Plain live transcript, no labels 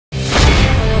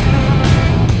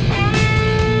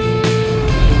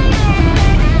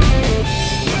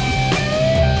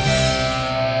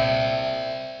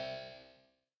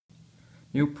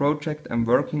new project I'm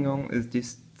working on is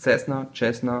this Cessna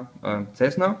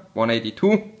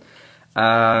 182.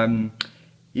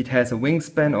 It has a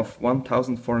wingspan of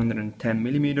 1410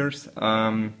 millimeters.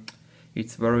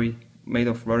 It's made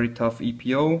of very tough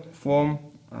EPO foam,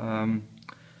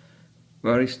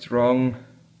 very strong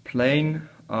plane.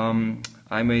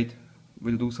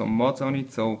 Will do some mods on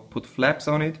it, so put flaps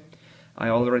on it. I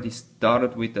already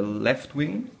started with the left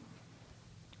wing.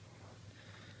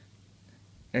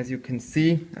 As you can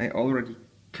see, I already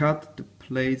cut the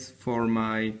place for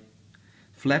my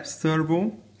flap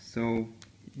servo. So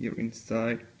here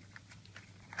inside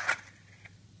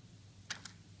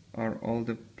are all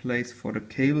the place for the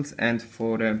cables and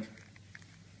for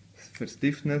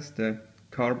stiffness, the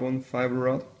carbon fiber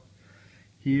rod.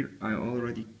 Here I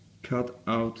already cut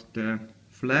out the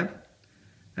flap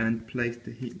and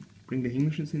bring the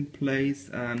hinges in place,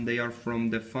 and they are from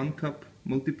the Fun Cub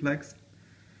Multiplex.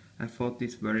 I thought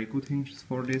these very good hinges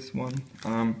for this one.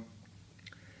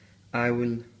 I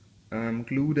will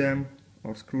glue them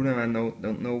or screw them. I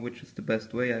don't know which is the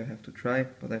best way. I have to try,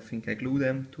 but I think I glue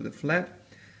them to the flap,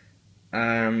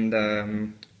 and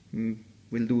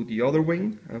we'll do the other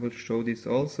wing. I will show this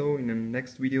also in the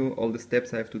next video, all the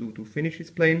steps I have to do to finish this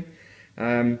plane.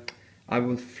 I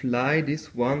will fly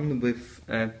this one with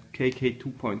a KK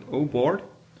 2.0 board,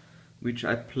 which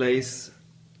I place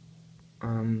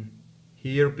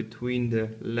here between the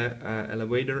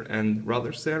elevator and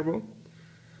rudder servo,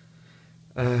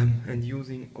 and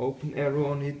using open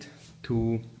arrow on it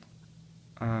to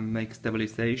make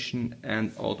stabilization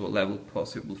and auto level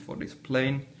possible for this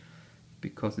plane,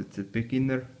 because it's a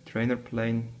beginner trainer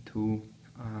plane to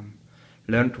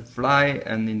learn to fly,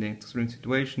 and in the extreme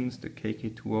situations the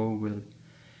KK2O will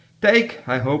take,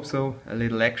 I hope so, a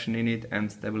little action in it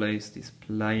and stabilize this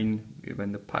plane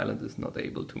when the pilot is not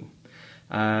able to.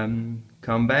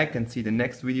 Come back and see the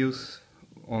next videos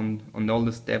on all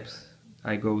the steps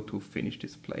I go to finish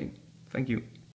this plane. Thank you.